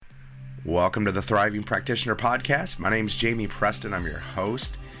Welcome to the Thriving Practitioner Podcast. My name is Jamie Preston. I'm your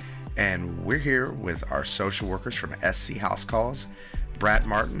host, and we're here with our social workers from SC House Calls. Brad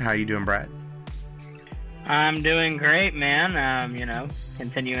Martin, how you doing, Brad? I'm doing great, man.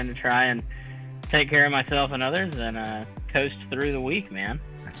 Continuing to try and take care of myself and others and coast through the week, man.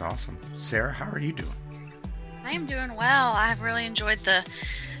 That's awesome. Sarah, how are you doing? I am doing well. I've really enjoyed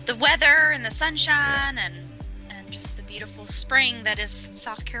the weather and the sunshine and just the beautiful spring that is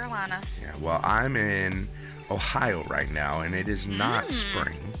South Carolina. Yeah, well, I'm in Ohio right now, and it is not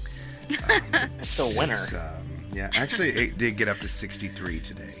spring. It's still winter. Actually, it did get up to 63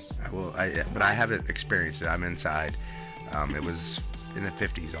 today. But I haven't experienced it. I'm inside. It was in the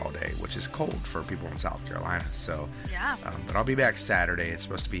 50s all day, which is cold for people in South Carolina. So, yeah. But I'll be back Saturday. It's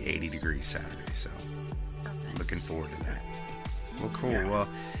supposed to be 80 degrees Saturday, so Perfect. Looking forward to that. Well, cool. Yeah. Well,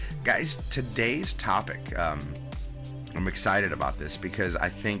 guys, today's topic, I'm excited about this because I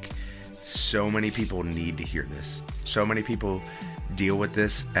think so many people need to hear this. So many people deal with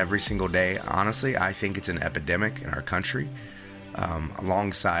this every single day. Honestly, I think it's an epidemic in our country,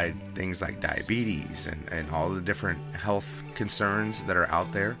 alongside things like diabetes and all the different health concerns that are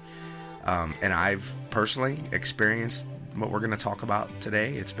out there. And I've personally experienced what we're going to talk about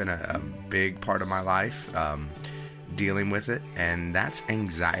today. It's been a big part of my life, dealing with it, and that's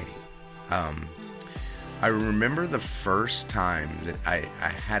anxiety. I remember the first time that I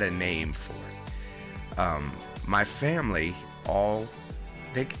had a name for it. My family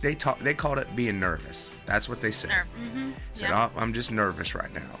they called it being nervous. That's what they said. Mm-hmm. Said, yeah. "Oh, I'm just nervous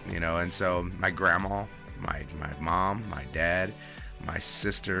right now," And so my grandma, my mom, my dad, my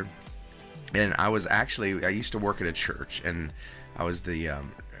sister, and I used to work at a church, and I was the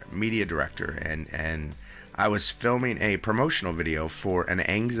media director, and I was filming a promotional video for an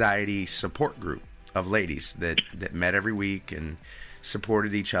anxiety support group of ladies that met every week and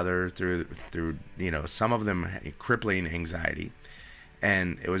supported each other through some of them crippling anxiety.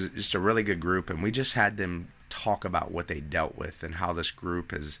 And it was just a really good group, and we just had them talk about what they dealt with and how this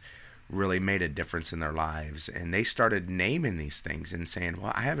group has really made a difference in their lives. And they started naming these things and saying,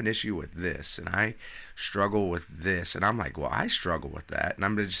 well, I have an issue with this, and I struggle with this. And I'm like, well, I struggle with that.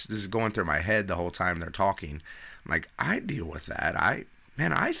 And this is going through my head the whole time they're talking. I'm like, I deal with that. I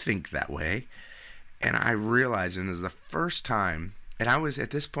think that way. And I realized, and this is the first time, and I was,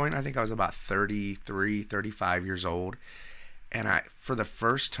 at this point, I think I was about 33, 35 years old. And for the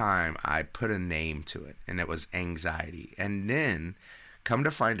first time, I put a name to it, and it was anxiety. And then, come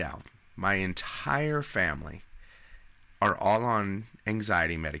to find out, my entire family are all on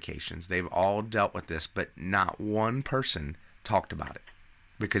anxiety medications. They've all dealt with this, but not one person talked about it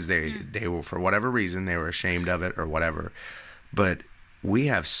because they were, for whatever reason, they were ashamed of it or whatever. But we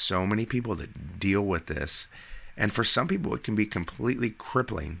have so many people that deal with this, and for some people it can be completely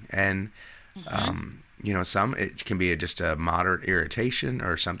crippling. And some it can be just a moderate irritation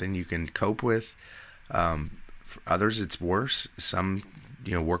or something you can cope with. For others, it's worse. Some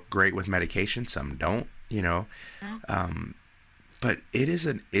work great with medication, some don't. But it is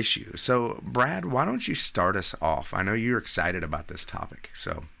an issue. So, Brad, why don't you start us off? I know you're excited about this topic.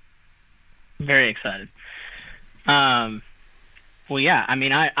 So, very excited. Well, yeah,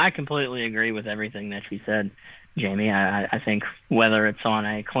 I completely agree with everything that you said, Jamie. I think whether it's on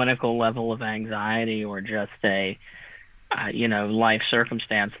a clinical level of anxiety or just a, life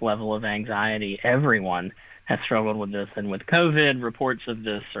circumstance level of anxiety, everyone has struggled with this. And with COVID, reports of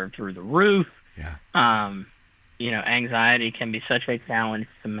this are through the roof. Yeah. Anxiety can be such a challenge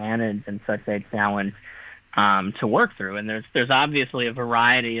to manage and such a challenge to work through. And there's obviously a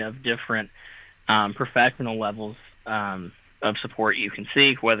variety of different professional levels of support you can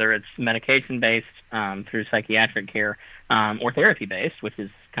seek, whether it's medication-based through psychiatric care or therapy-based, which is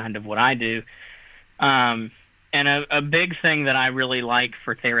kind of what I do. And a big thing that I really like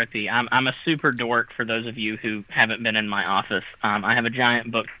for therapy, I'm a super dork for those of you who haven't been in my office. I have a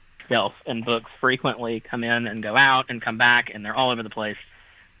giant bookshelf, and books frequently come in and go out and come back, and they're all over the place.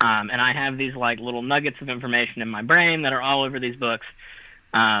 And I have these like little nuggets of information in my brain that are all over these books,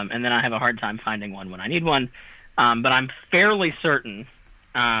 and then I have a hard time finding one when I need one. But I'm fairly certain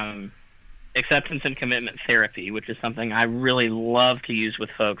acceptance and commitment therapy, which is something I really love to use with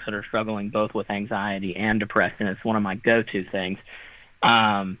folks that are struggling both with anxiety and depression. It's one of my go-to things.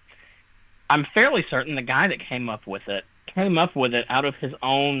 I'm fairly certain the guy that came up with it out of his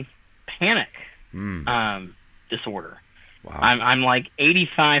own panic disorder. Wow. I'm like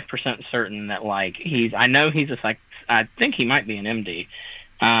 85% certain that I think he might be an MD,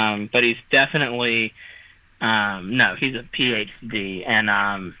 but he's definitely no, he's a PhD,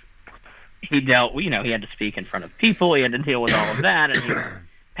 and he dealt, he had to speak in front of people, he had to deal with all of that, and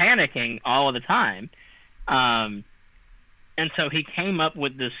panicking all of the time. And so he came up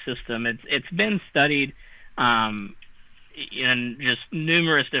with this system. It's been studied in just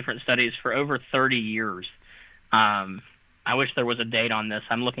numerous different studies for over 30 years. I wish there was a date on this.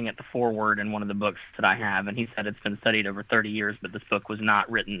 I'm looking at the foreword in one of the books that I have, and he said it's been studied over 30 years, but this book was not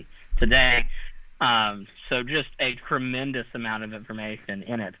written today. So just a tremendous amount of information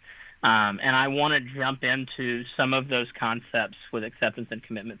in it. And I want to jump into some of those concepts with acceptance and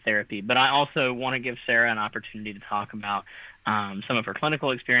commitment therapy, but I also want to give Sarah an opportunity to talk about some of her clinical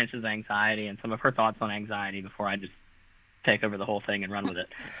experiences with anxiety and some of her thoughts on anxiety before I just take over the whole thing and run with it.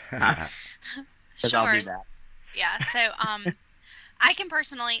 Sure. I'll do that. Yeah. So, I can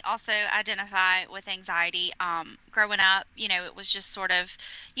personally also identify with anxiety. Growing up, it was just sort of,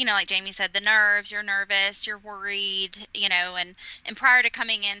 like Jamie said, the nerves, you're nervous, you're worried, and prior to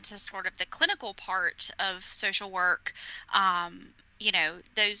coming into sort of the clinical part of social work,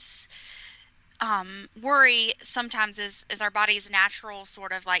 those worry sometimes is our body's natural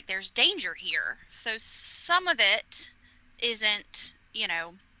sort of like there's danger here. So some of it isn't,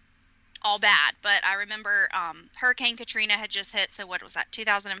 all bad, but I remember Hurricane Katrina had just hit. So what was that,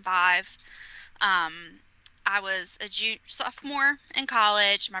 2005? I was a sophomore in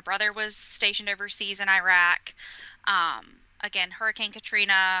college. My brother was stationed overseas in Iraq. Again, Hurricane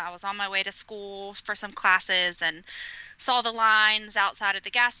Katrina, I was on my way to school for some classes and saw the lines outside of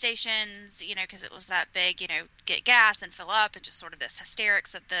the gas stations, because it was that big, get gas and fill up, and just sort of this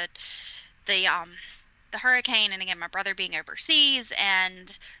hysterics of the hurricane. And again, my brother being overseas,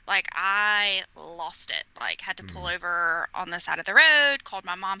 and like I lost it, like had to pull over on the side of the road, called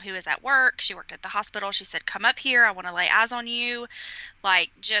my mom who is at work. She worked at the hospital. She said, come up here, I want to lay eyes on you.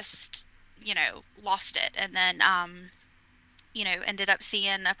 Like just, lost it. And then, ended up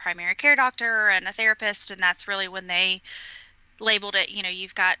seeing a primary care doctor and a therapist. And that's really when they labeled it,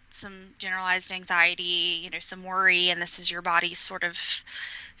 you've got some generalized anxiety, some worry, and this is your body's sort of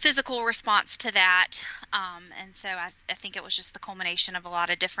physical response to that. And so I think it was just the culmination of a lot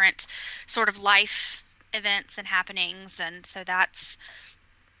of different sort of life events and happenings. And so that's,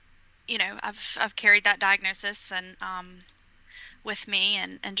 I've carried that diagnosis and with me,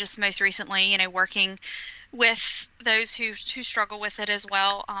 and just most recently, working with those who struggle with it as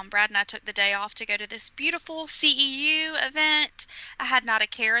well. Brad and I took the day off to go to this beautiful CEU event. I had not a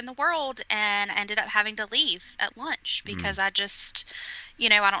care in the world, and I ended up having to leave at lunch because I just,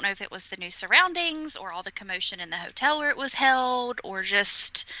 I don't know if it was the new surroundings or all the commotion in the hotel where it was held, or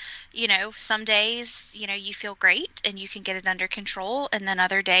just, some days, you feel great and you can get it under control. And then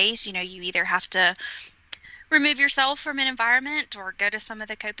other days, you either have to remove yourself from an environment or go to some of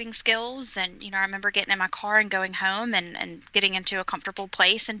the coping skills. And, I remember getting in my car and going home and getting into a comfortable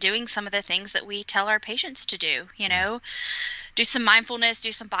place and doing some of the things that we tell our patients to do, do some mindfulness,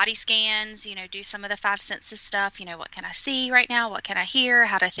 do some body scans, do some of the five senses stuff. What can I see right now? What can I hear?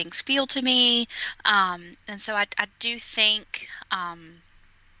 How do things feel to me? And so I do think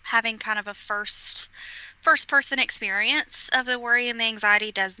having kind of a first person experience of the worry and the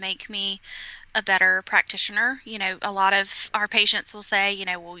anxiety does make me a better practitioner. A lot of our patients will say,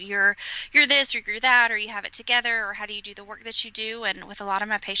 well, you're this or you're that, or you have it together, or how do you do the work that you do? And with a lot of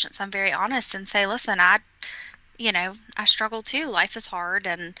my patients, I'm very honest and say, listen, I struggle too. Life is hard.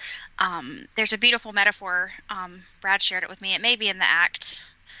 And there's a beautiful metaphor. Brad shared it with me. It may be in the ACT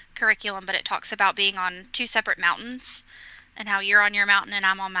curriculum, but it talks about being on two separate mountains, and how you're on your mountain and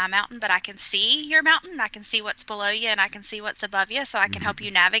I'm on my mountain, but I can see your mountain. I can see what's below you and I can see what's above you. So I can help you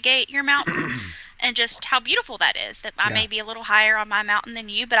navigate your mountain and just how beautiful that is, that I may be a little higher on my mountain than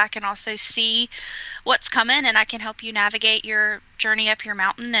you, but I can also see what's coming and I can help you navigate your journey up your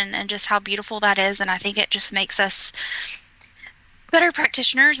mountain, and just how beautiful that is. And I think it just makes us better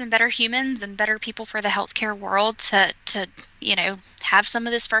practitioners and better humans and better people for the healthcare world to have some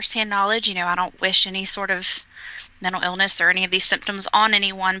of this firsthand knowledge. I don't wish any sort of mental illness or any of these symptoms on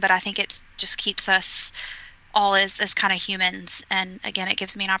anyone, but I think it just keeps us all as kind of humans. And again, it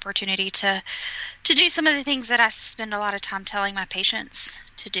gives me an opportunity to do some of the things that I spend a lot of time telling my patients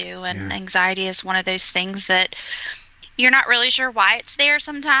to do. And anxiety is one of those things that you're not really sure why it's there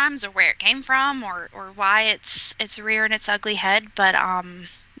sometimes, or where it came from, or why it's rearing its ugly head. But,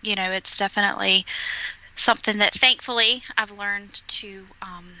 it's definitely something that thankfully I've learned to,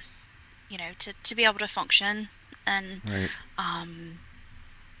 to be able to function. And,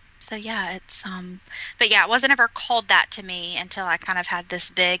 so yeah, it's, but yeah, it wasn't ever called that to me until I kind of had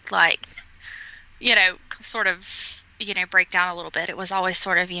this big, sort of, break down a little bit. It was always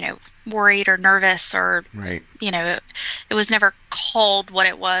sort of, worried or nervous, or, it was never called what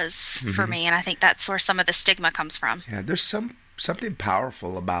it was for me. And I think that's where some of the stigma comes from. Yeah, there's some something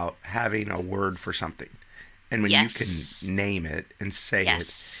powerful about having a word for something. And when you can name it and say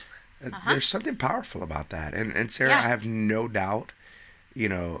it, there's something powerful about that. And Sarah, I have no doubt,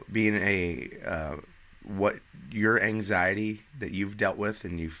 being what your anxiety that you've dealt with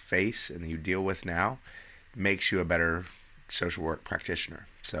and you face and you deal with now makes you a better social work practitioner.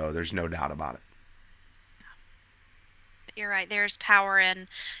 So there's no doubt about it. You're right. There's power in,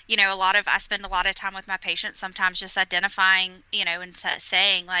 I spend a lot of time with my patients sometimes just identifying, and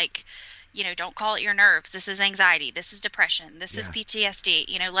saying like, don't call it your nerves. This is anxiety. This is depression. This is PTSD.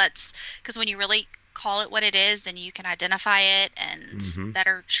 Because when you really call it what it is, then you can identify it and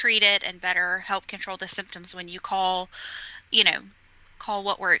better treat it and better help control the symptoms when you call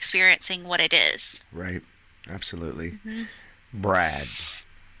what we're experiencing what it is. Right. Absolutely. Brad,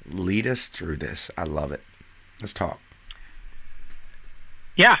 lead us through this. I love it. Let's talk.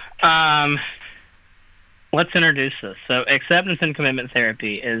 Yeah. Let's introduce this. So acceptance and commitment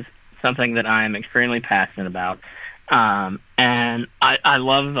therapy is something that I am extremely passionate about. And I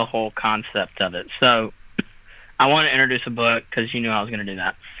love the whole concept of it. So I want to introduce a book because you knew I was going to do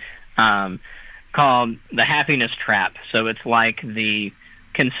that, called The Happiness Trap. So it's like the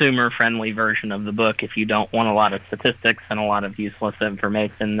consumer-friendly version of the book if you don't want a lot of statistics and a lot of useless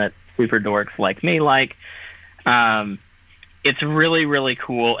information that super dorks like me like. It's really, really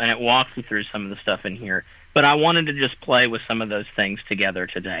cool, and it walks you through some of the stuff in here. But I wanted to just play with some of those things together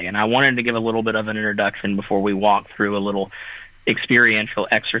today, and I wanted to give a little bit of an introduction before we walk through a little experiential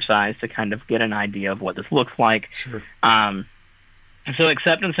exercise to kind of get an idea of what this looks like. Sure. So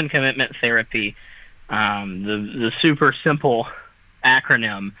acceptance and commitment therapy, the super simple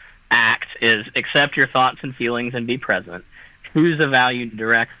acronym ACT is accept your thoughts and feelings and be present, choose a valued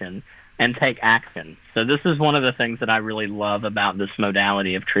direction, and take action. So this is one of the things that I really love about this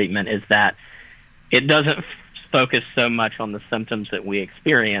modality of treatment is that it doesn't focus so much on the symptoms that we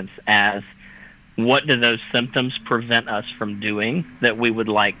experience as what do those symptoms prevent us from doing that we would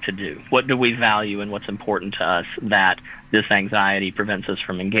like to do? What do we value and what's important to us that this anxiety prevents us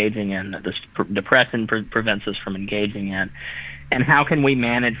from engaging in, that this depression prevents us from engaging in? And how can we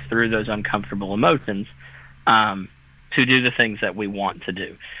manage through those uncomfortable emotions to do the things that we want to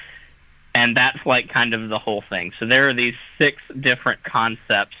do? And that's like kind of the whole thing. So there are these 6 different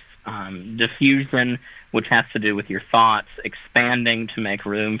concepts. Diffusion, which has to do with your thoughts, expanding to make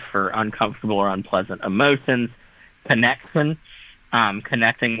room for uncomfortable or unpleasant emotions, connection,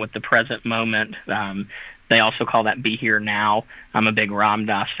 connecting with the present moment. They also call that be here now. I'm a big Ram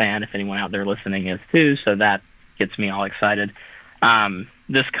Dass fan, if anyone out there listening is too, so that gets me all excited.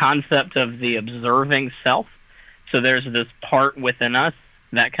 This concept of the observing self. So there's this part within us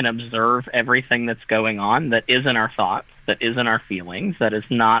that can observe everything that's going on that isn't our thoughts, that isn't our feelings, that is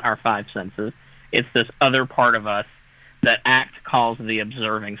not our 5 senses. It's this other part of us that ACT calls the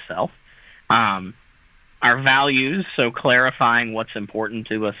observing self. Our values, so clarifying what's important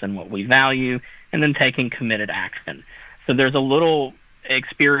to us and what we value, and then taking committed action. So there's a little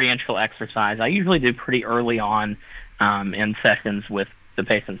experiential exercise I usually do pretty early on in sessions with the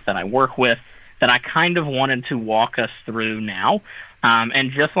patients that I work with that I kind of wanted to walk us through now.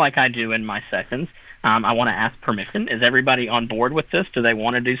 And just like I do in my sessions, I want to ask permission. Is everybody on board with this? Do they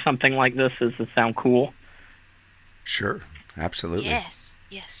want to do something like this? Does this sound cool? Sure. Absolutely. Yes.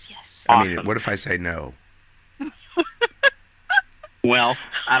 Awesome. I mean, what if I say no? Well,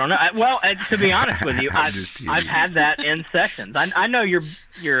 I don't know. To be honest with you, I've had that in sessions. I know you're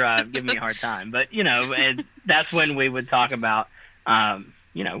giving me a hard time, but and that's when we would talk about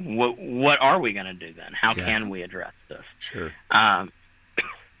what are we going to do then? How can we address this? Sure.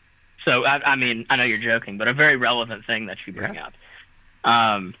 So, I mean, I know you're joking, but a very relevant thing that you bring up.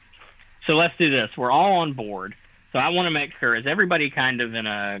 So let's do this. We're all on board. So I want to make sure, is everybody kind of in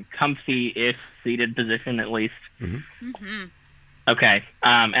a comfy-ish seated position at least? Okay.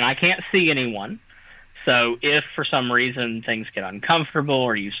 And I can't see anyone. So if for some reason things get uncomfortable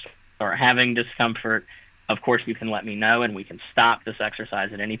or you start having discomfort, of course you can let me know and we can stop this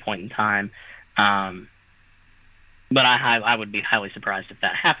exercise at any point in time. But I would be highly surprised if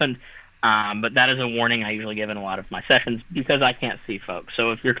that happened. But that is a warning I usually give in a lot of my sessions because I can't see folks.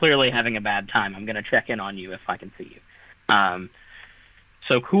 So if you're clearly having a bad time, I'm going to check in on you if I can see you.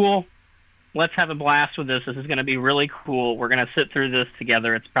 So cool. Let's have a blast with this. This is going to be really cool. We're going to sit through this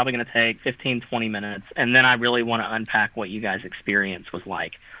together. It's probably going to take 15, 20 minutes. And then I really want to unpack what you guys' experience was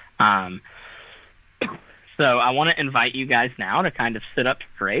like. So I want to invite you guys now to kind of sit up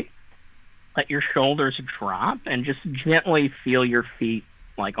straight. Let your shoulders drop and just gently feel your feet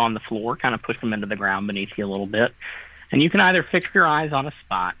like on the floor, kind of push them into the ground beneath you a little bit. And you can either fix your eyes on a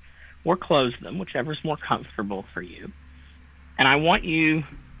spot or close them, whichever's more comfortable for you. And I want you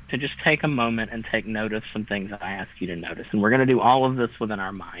to just take a moment and take note of some things I ask you to notice. And we're going to do all of this within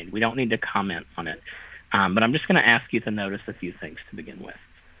our mind. We don't need to comment on it. But I'm just going to ask you to notice a few things to begin with.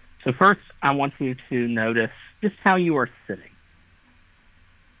 So first, I want you to notice just how you are sitting.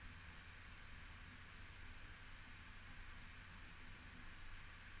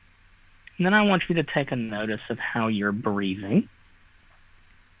 And then I want you to take a notice of how you're breathing.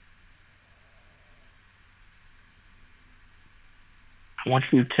 I want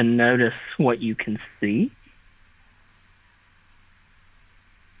you to notice what you can see.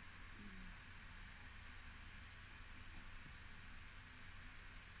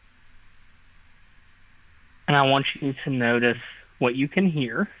 And I want you to notice what you can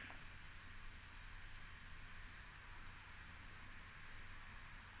hear.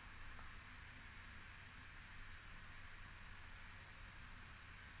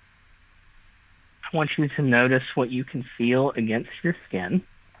 I want you to notice what you can feel against your skin.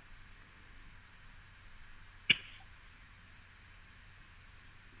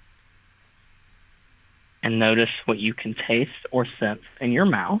 And notice what you can taste or sense in your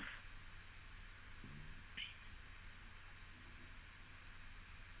mouth.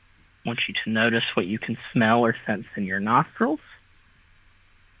 I want you to notice what you can smell or sense in your nostrils.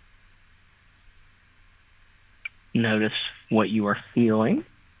 Notice what you are feeling.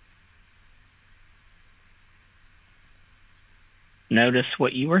 Notice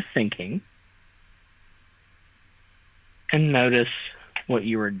what you are thinking. And notice what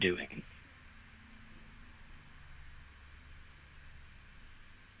you are doing.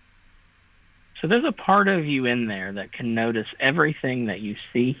 So there's a part of you in there that can notice everything that you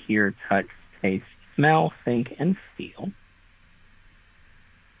see, hear, touch, taste, smell, think, and feel.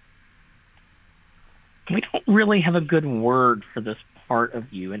 We don't really have a good word for this part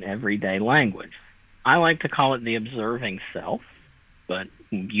of you in everyday language. I like to call it the observing self, but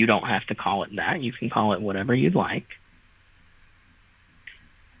you don't have to call it that. You can call it whatever you'd like.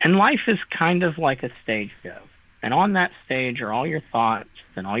 And life is kind of like a stage show. And on that stage are all your thoughts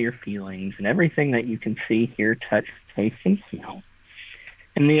and all your feelings and everything that you can see, hear, touch, taste, and smell.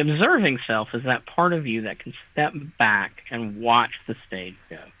 And the observing self is that part of you that can step back and watch the stage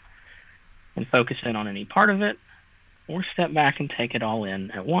show and focus in on any part of it, or step back and take it all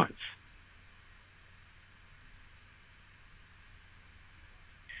in at once.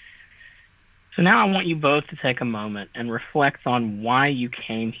 So now I want you both to take a moment and reflect on why you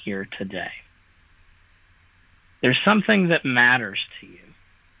came here today. There's something that matters to you,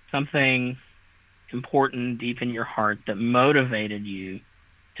 something important deep in your heart that motivated you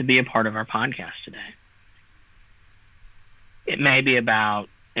to be a part of our podcast today. It may be about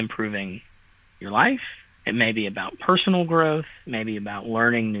improving your life. It may be about personal growth. It may be about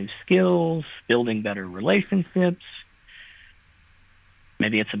learning new skills, building better relationships.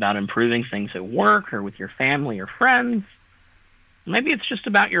 Maybe it's about improving things at work or with your family or friends. Maybe it's just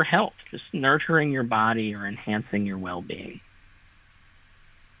about your health, just nurturing your body or enhancing your well-being.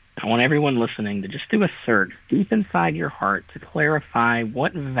 I want everyone listening to just do a search deep inside your heart to clarify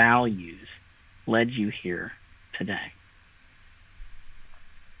what values led you here today.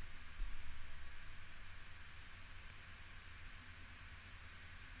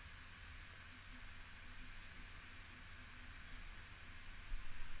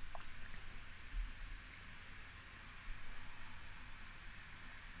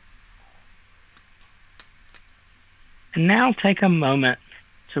 And now take a moment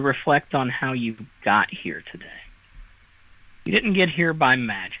to reflect on how you got here today. You didn't get here by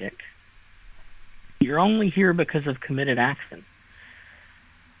magic. You're only here because of committed action.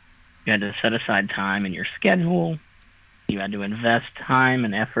 You had to set aside time in your schedule. You had to invest time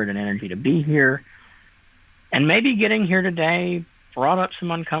and effort and energy to be here. And maybe getting here today brought up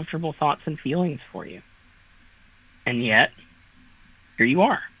some uncomfortable thoughts and feelings for you. And yet, here you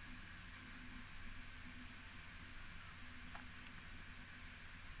are.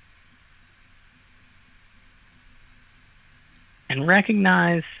 And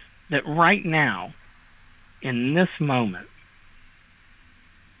recognize that right now, in this moment,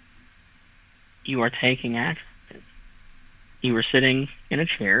 you are taking action. You are sitting in a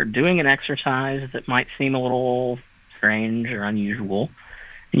chair doing an exercise that might seem a little strange or unusual,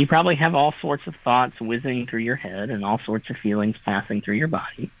 and you probably have all sorts of thoughts whizzing through your head and all sorts of feelings passing through your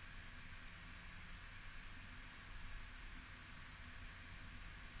body.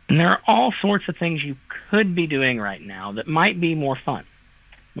 And there are all sorts of things you could be doing right now that might be more fun.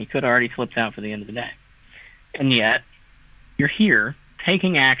 You could have already flipped out for the end of the day. And yet, you're here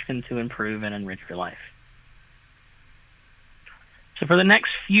taking action to improve and enrich your life. So for the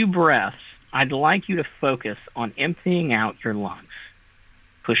next few breaths, I'd like you to focus on emptying out your lungs.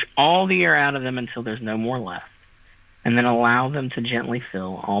 Push all the air out of them until there's no more left, and then allow them to gently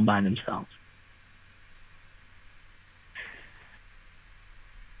fill all by themselves.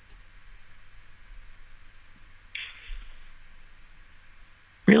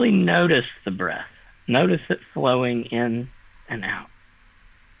 Really notice the breath. Notice it flowing in and out.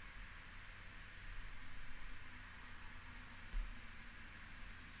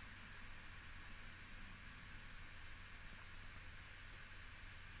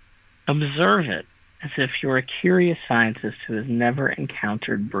 Observe it as if you're a curious scientist who has never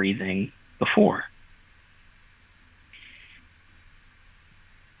encountered breathing before.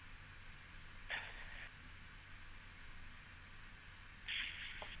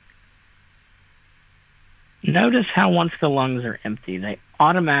 Notice how once the lungs are empty, they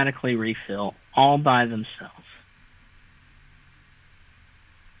automatically refill all by themselves.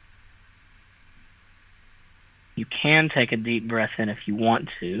 You can take a deep breath in if you want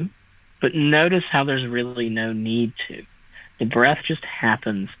to, but notice how there's really no need to. The breath just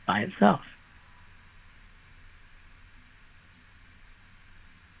happens by itself.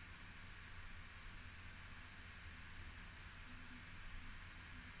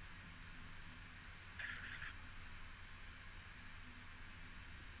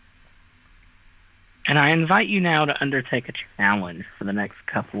 And I invite you now to undertake a challenge for the next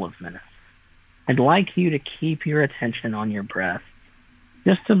couple of minutes. I'd like you to keep your attention on your breath,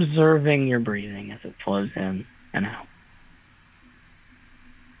 just observing your breathing as it flows in and out.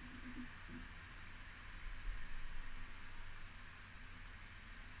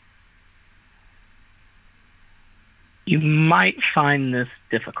 You might find this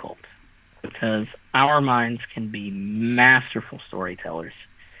difficult because our minds can be masterful storytellers.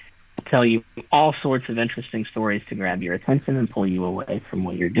 Tell you all sorts of interesting stories to grab your attention and pull you away from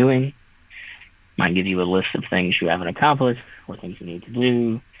what you're doing. Might give you a list of things you haven't accomplished, or things you need to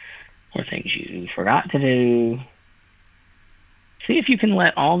do, or things you forgot to do. See if you can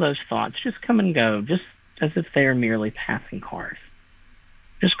let all those thoughts just come and go, just as if they are merely passing cars.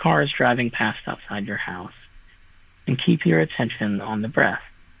 Just cars driving past outside your house. And keep your attention on the breath.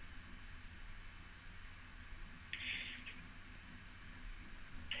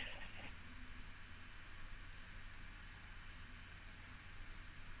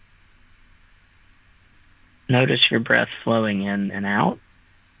 Notice your breath flowing in and out.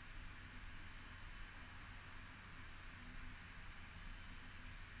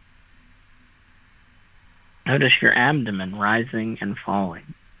 Notice your abdomen rising and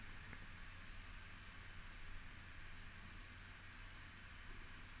falling.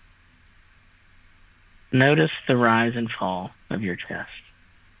 Notice the rise and fall of your chest.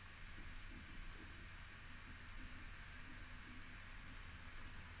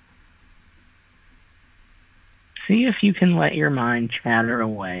 See if you can let your mind chatter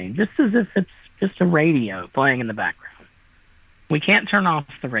away, just as if it's just a radio playing in the background. We can't turn off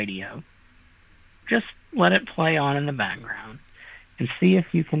the radio. Just let it play on in the background and see if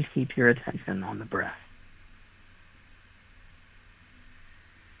you can keep your attention on the breath.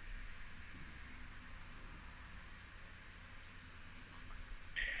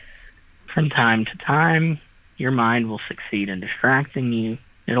 From time to time, your mind will succeed in distracting you.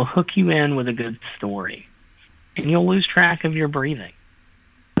 It'll hook you in with a good story, and you'll lose track of your breathing.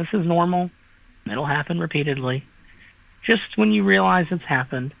 This is normal. It'll happen repeatedly. Just when you realize it's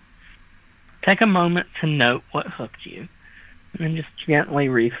happened, take a moment to note what hooked you, and then just gently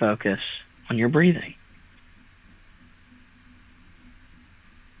refocus on your breathing.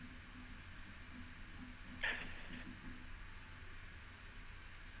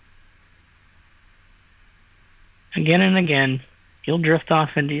 Again and again, you'll drift off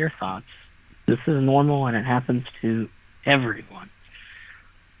into your thoughts. This is normal and it happens to everyone.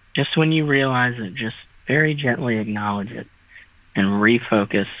 Just when you realize it, just very gently acknowledge it and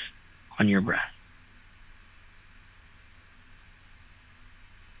refocus on your breath.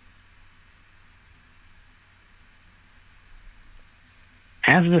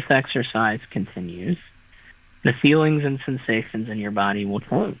 As this exercise continues, the feelings and sensations in your body will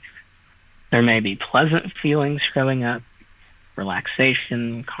change. There may be pleasant feelings showing up,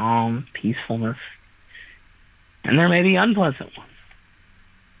 relaxation, calm, peacefulness, and there may be unpleasant ones.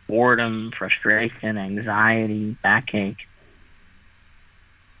 Boredom, frustration, anxiety, backache.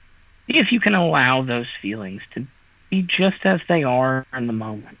 See if you can allow those feelings to be just as they are in the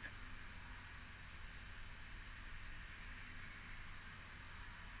moment.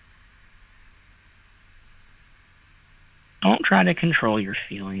 Don't try to control your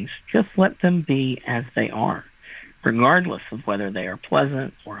feelings. Just let them be as they are, regardless of whether they are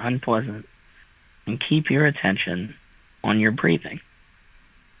pleasant or unpleasant, and keep your attention on your breathing.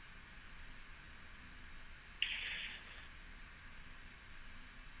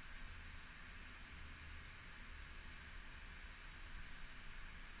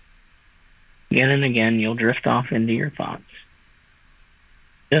 Again and again, you'll drift off into your thoughts.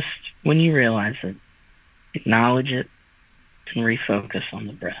 Just when you realize it, acknowledge it and refocus on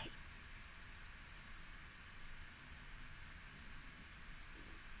the breath.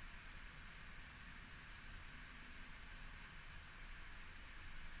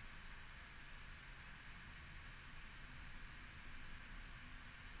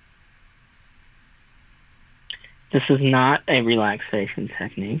 This is not a relaxation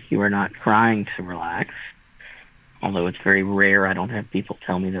technique. You are not trying to relax. Although it's very rare, I don't have people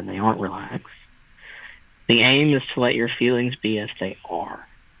tell me that they aren't relaxed. The aim is to let your feelings be as they are,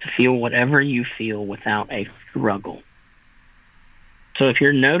 to feel whatever you feel without a struggle. So if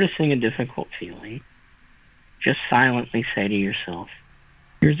you're noticing a difficult feeling, just silently say to yourself,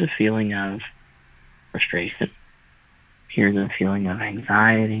 here's a feeling of frustration. Here's a feeling of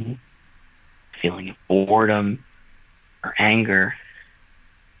anxiety, feeling of boredom, or anger.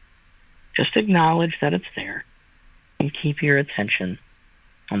 Just acknowledge that it's there and keep your attention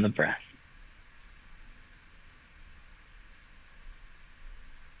on the breath.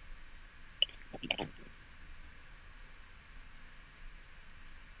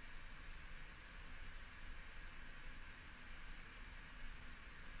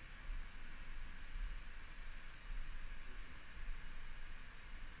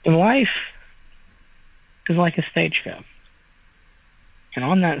 And life is like a stage show. And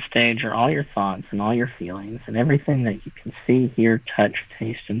on that stage are all your thoughts and all your feelings and everything that you can see, hear, touch,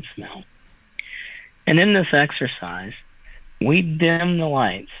 taste, and smell. And in this exercise, we dim the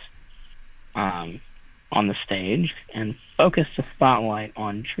lights on the stage and focus the spotlight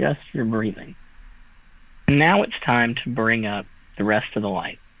on just your breathing. And now it's time to bring up the rest of the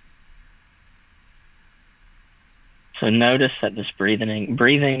light. So notice that this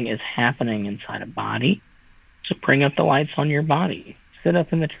breathing is happening inside a body. So bring up the lights on your body. Sit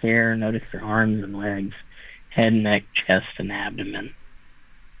up in the chair, notice your arms and legs, head, neck, chest, and abdomen.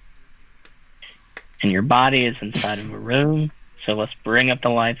 And your body is inside of a room, so let's bring up the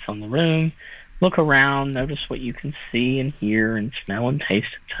lights on the room. Look around, notice what you can see and hear and smell and taste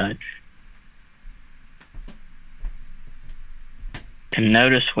and touch. And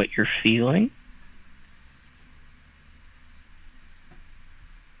notice what you're feeling.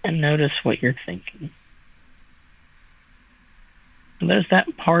 And notice what you're thinking. There's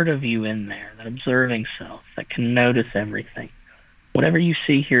that part of you in there, that observing self, that can notice everything. Whatever you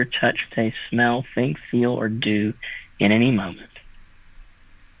see, hear, touch, taste, smell, think, feel, or do in any moment.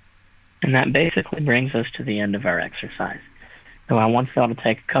 And that basically brings us to the end of our exercise. So I want y'all to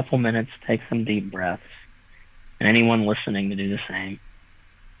take a couple minutes, take some deep breaths, and anyone listening to do the same.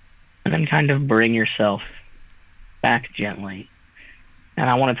 And then kind of bring yourself back gently. And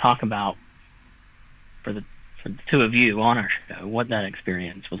I want to talk about, for the two of you on our show, what that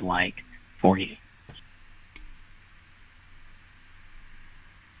experience was like for you.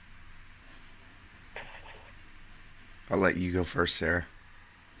 I'll let you go first, Sarah.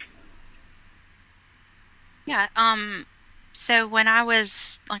 Yeah, so when I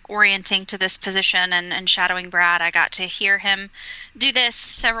was like orienting to this position and shadowing Brad, I got to hear him do this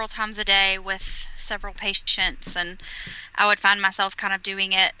several times a day with several patients, and I would find myself kind of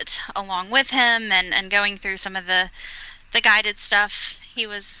doing it along with him and going through some of the guided stuff he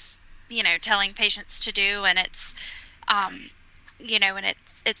was, telling patients to do. And it's, and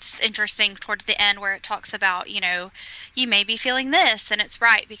it's interesting towards the end where it talks about, you may be feeling this, and it's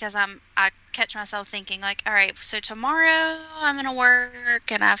right, because I catch myself thinking like, all right, so tomorrow I'm going to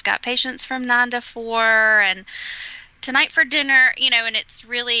work and I've got patients from 9 to 4 and tonight for dinner, and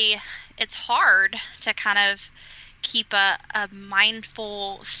it's hard to kind of keep a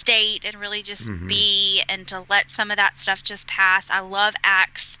mindful state and really just be, and to let some of that stuff just pass. I love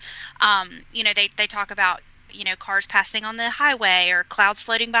Acts. They talk about, cars passing on the highway, or clouds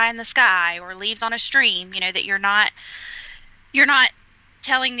floating by in the sky, or leaves on a stream, that you're not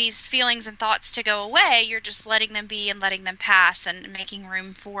telling these feelings and thoughts to go away. You're just letting them be and letting them pass and making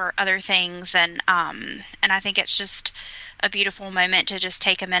room for other things. And I think it's just a beautiful moment to just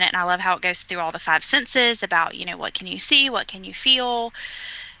take a minute. And I love how it goes through all the 5 senses about, what can you see? What can you feel?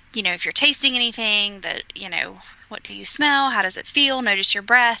 If you're tasting anything, that, what do you smell? How does it feel? Notice your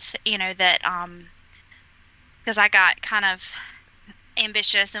breath, because I got kind of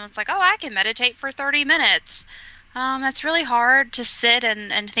ambitious and was like, oh, I can meditate for 30 minutes. That's really hard to sit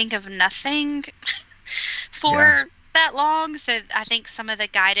and think of nothing for that long. So I think some of the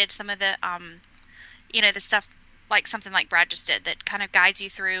the stuff like something like Brad just did that kind of guides you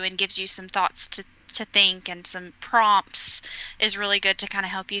through and gives you some thoughts to think and some prompts is really good to kind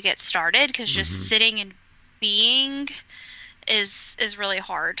of help you get started, because just sitting and being is really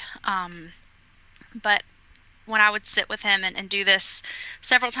hard. But when I would sit with him and do this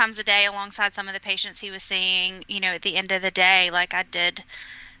several times a day alongside some of the patients he was seeing, at the end of the day, like I did,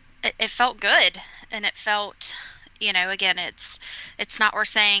 it felt good. And it felt, again, it's not we're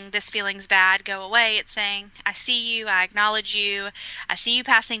saying this feeling's bad, go away. It's saying, I see you, I acknowledge you, I see you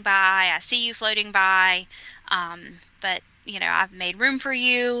passing by, I see you floating by. But, I've made room for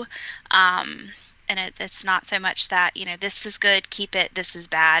you. And it's not so much that, this is good, keep it, this is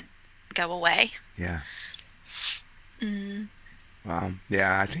bad, go away. Yeah. Mm-hmm. Wow.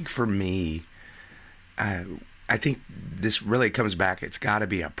 Yeah, I think for me, I think this really comes back. It's got to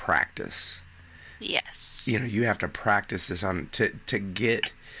be a practice. Yes. You have to practice this to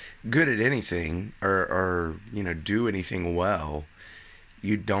get good at anything or do anything well.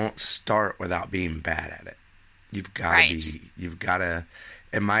 You don't start without being bad at it. You've got to you've got to,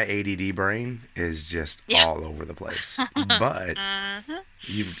 and my ADD brain is just all over the place. But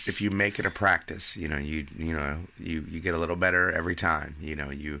if you make it a practice, you get a little better every time.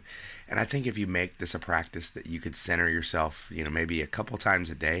 And I think if you make this a practice that you could center yourself, maybe a couple times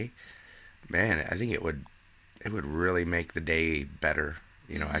a day, man, I think it would really make the day better.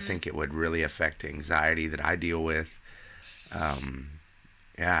 I think it would really affect anxiety that I deal with.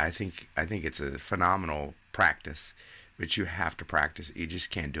 I think it's a phenomenal practice. But you have to practice it. You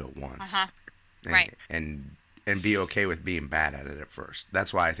just can't do it once. Right. And be okay with being bad at it at first.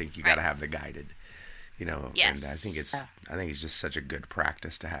 That's why I think you got to have the guided, Yes. And I think it's just such a good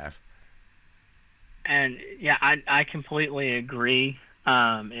practice to have. And yeah, I completely agree.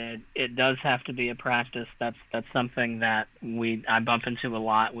 It does have to be a practice. That's something that I bump into a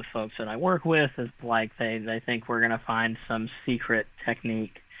lot with folks that I work with, is like they think we're going to find some secret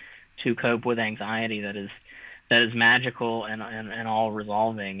technique to cope with anxiety that is magical and all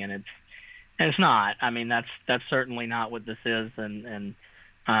resolving, and it's not. I mean, that's certainly not what this is,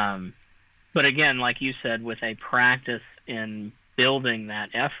 but again, like you said, with a practice in building that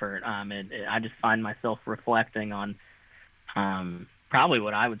effort, I just find myself reflecting on probably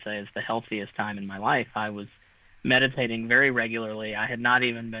what I would say is the healthiest time in my life. I was meditating very regularly. I had not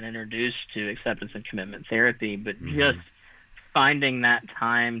even been introduced to acceptance and commitment therapy, but just finding that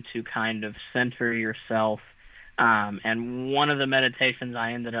time to kind of center yourself. And one of the meditations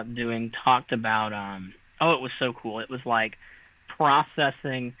I ended up doing talked about, it was so cool. It was like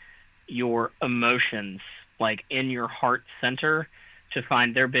processing your emotions, like in your heart center, to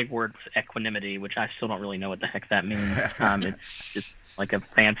find, their big word was equanimity, which I still don't really know what the heck that means. It's just like a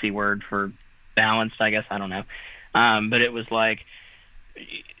fancy word for balanced, I guess. I don't know. But it was like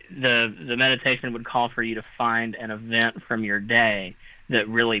the meditation would call for you to find an event from your day that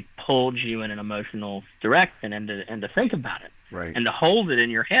really pulled you in an emotional direction, and to think about it, right, and to hold it in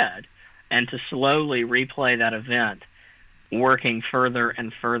your head, and to slowly replay that event, working further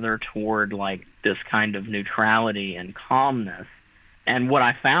and further toward like this kind of neutrality and calmness. And what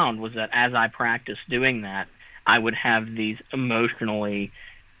I found was that as I practiced doing that, I would have these emotionally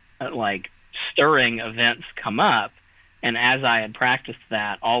like stirring events come up. And as I had practiced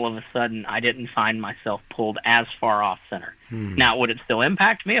that, all of a sudden, I didn't find myself pulled as far off center. Now, would it still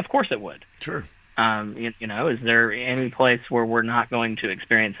impact me? Of course it would. Sure. Is there any place where we're not going to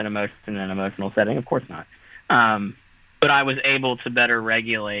experience an emotion in an emotional setting? Of course not. But I was able to better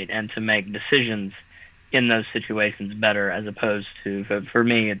regulate and to make decisions in those situations better, as opposed to, for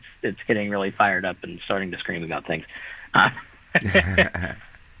me, it's getting really fired up and starting to scream about things.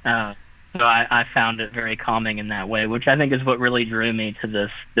 So I found it very calming in that way, which I think is what really drew me to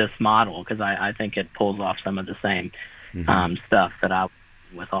this model, because I think it pulls off some of the same stuff that I was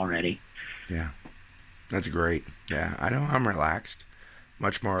with already. Yeah, that's great. Yeah, I know I'm relaxed,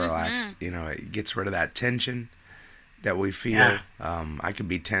 much more relaxed. It gets rid of that tension that we feel. Yeah. I can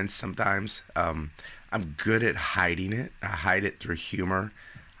be tense sometimes. I'm good at hiding it. I hide it through humor.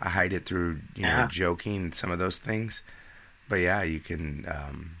 I hide it through joking, some of those things. But yeah, you can.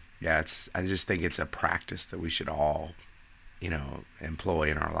 I just think it's a practice that we should all, employ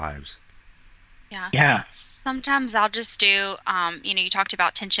in our lives. Yeah. Sometimes I'll just do, you talked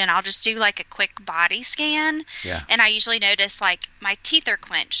about tension. I'll just do like a quick body scan. Yeah. And I usually notice like my teeth are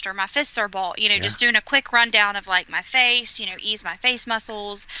clenched or my fists are balled, just doing a quick rundown of like my face, ease my face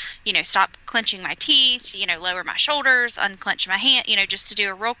muscles, stop clenching my teeth, lower my shoulders, unclench my hand, just to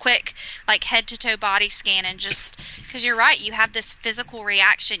do a real quick like head to toe body scan. And just because you're right, you have this physical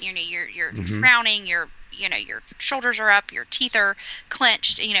reaction, you're frowning, you're your shoulders are up, your teeth are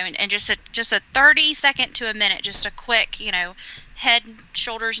clenched, and just a 30-second to a minute, just a quick, head,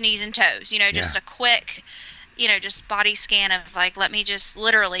 shoulders, knees, and toes, just a quick, just body scan of like, let me just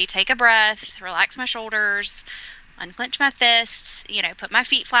literally take a breath, relax my shoulders, unclench my fists, put my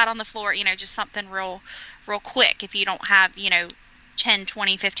feet flat on the floor, just something real quick. If you don't have, 10,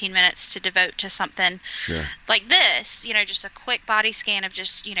 20, 15 minutes to devote to something like this, just a quick body scan of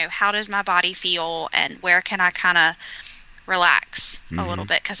just, how does my body feel and where can I kind of relax a little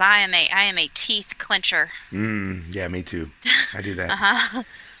bit? Cause I am a teeth clencher. Yeah, me too. I do that.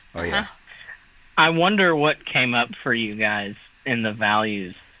 Oh yeah. I wonder what came up for you guys in the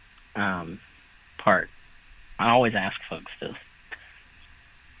values part. I always ask folks this.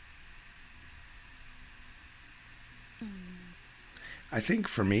 I think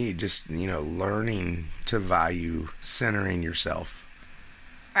for me, just, learning to value centering yourself.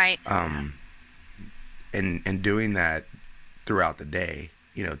 Right. And doing that throughout the day,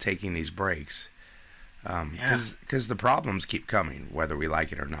 taking these breaks. Because the problems keep coming, whether we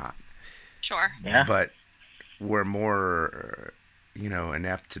like it or not. Sure. Yeah. But we're more,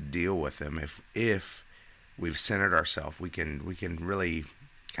 inept to deal with them if we've centered ourselves. We can really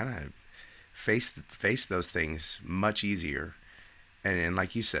kind of face those things much easier. And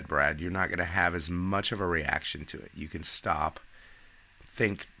like you said, Brad, you're not going to have as much of a reaction to it. You can stop,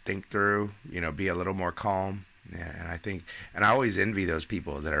 think through, be a little more calm. Yeah, and I always envy those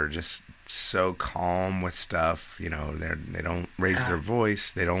people that are just so calm with stuff. They don't raise their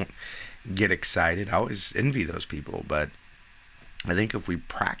voice. They don't get excited. I always envy those people. But I think if we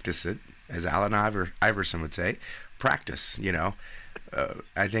practice it, as Alan Iverson would say, practice,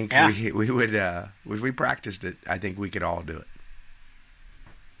 I think we would, if we practiced it, I think we could all do it.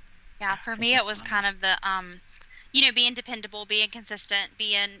 Yeah, for me, it was kind of the, being dependable, being consistent,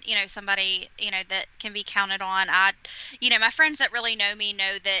 being, somebody, that can be counted on. My friends that really know me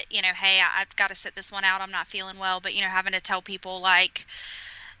know that, hey, I've got to sit this one out. I'm not feeling well. But, having to tell people like,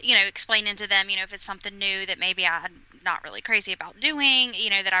 explaining to them, if it's something new that maybe I'm not really crazy about doing,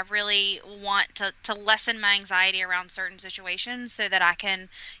 that I really want to lessen my anxiety around certain situations so that I can,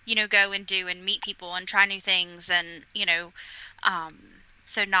 go and do and meet people and try new things and,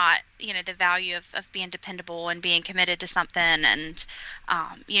 so not, the value of being dependable and being committed to something and,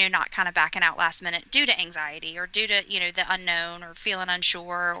 not kind of backing out last minute due to anxiety or due to, the unknown or feeling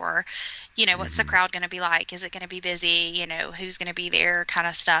unsure or, what's the crowd going to be like? Is it going to be busy? Who's going to be there kind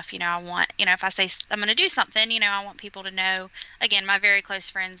of stuff. I want, if I say I'm going to do something, I want people to know, again, my very close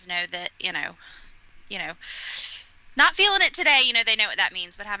friends know that, not feeling it today, they know what that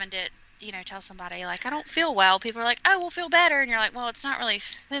means, but having to, tell somebody like, I don't feel well. People are like, oh, we'll feel better. And you're like, well, it's not really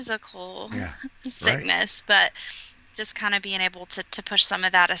physical sickness, but just kind of being able to push some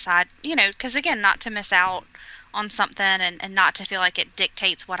of that aside, because again, not to miss out on something and not to feel like it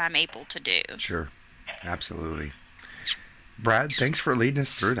dictates what I'm able to do. Sure. Absolutely. Brad, thanks for leading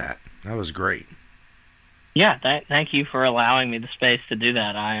us through that. That was great. Yeah. Thank you for allowing me the space to do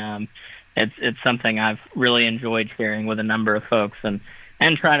that. It's something I've really enjoyed sharing with a number of folks and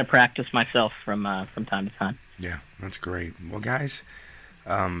try to practice myself from time to time. Yeah, that's great. Well, guys,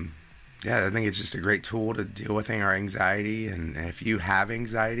 I think it's just a great tool to deal with our anxiety. And if you have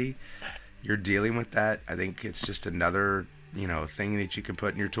anxiety, you're dealing with that. I think it's just another, thing that you can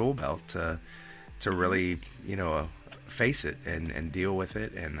put in your tool belt to really, face it and deal with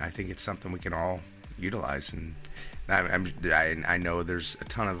it. And I think it's something we can all utilize. And I know there's a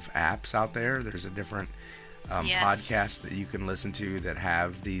ton of apps out there. There's a different podcasts that you can listen to that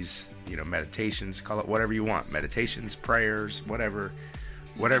have these, meditations, call it whatever you want, meditations, prayers, whatever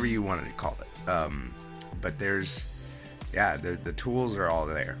you wanted to call it. But there's, the tools are all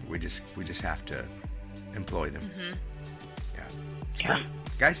there. We just have to employ them. It's great.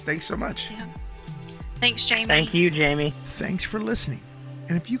 Guys, thanks so much. Yeah. Thanks, Jamie. Thank you, Jamie. Thanks for listening.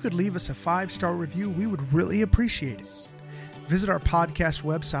 And if you could leave us a 5-star review, we would really appreciate it. Visit our podcast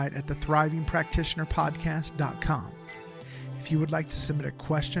website at thethrivingpractitionerpodcast.com. If you would like to submit a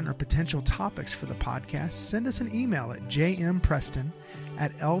question or potential topics for the podcast, send us an email at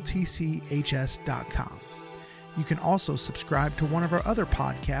jmpreston@ltchs.com. You can also subscribe to one of our other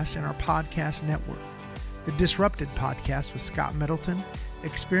podcasts in our podcast network, The Disrupted Podcast with Scott Middleton,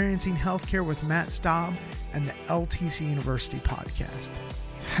 Experiencing Healthcare with Matt Staub, and the LTC University Podcast.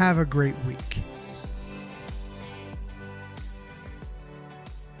 Have a great week.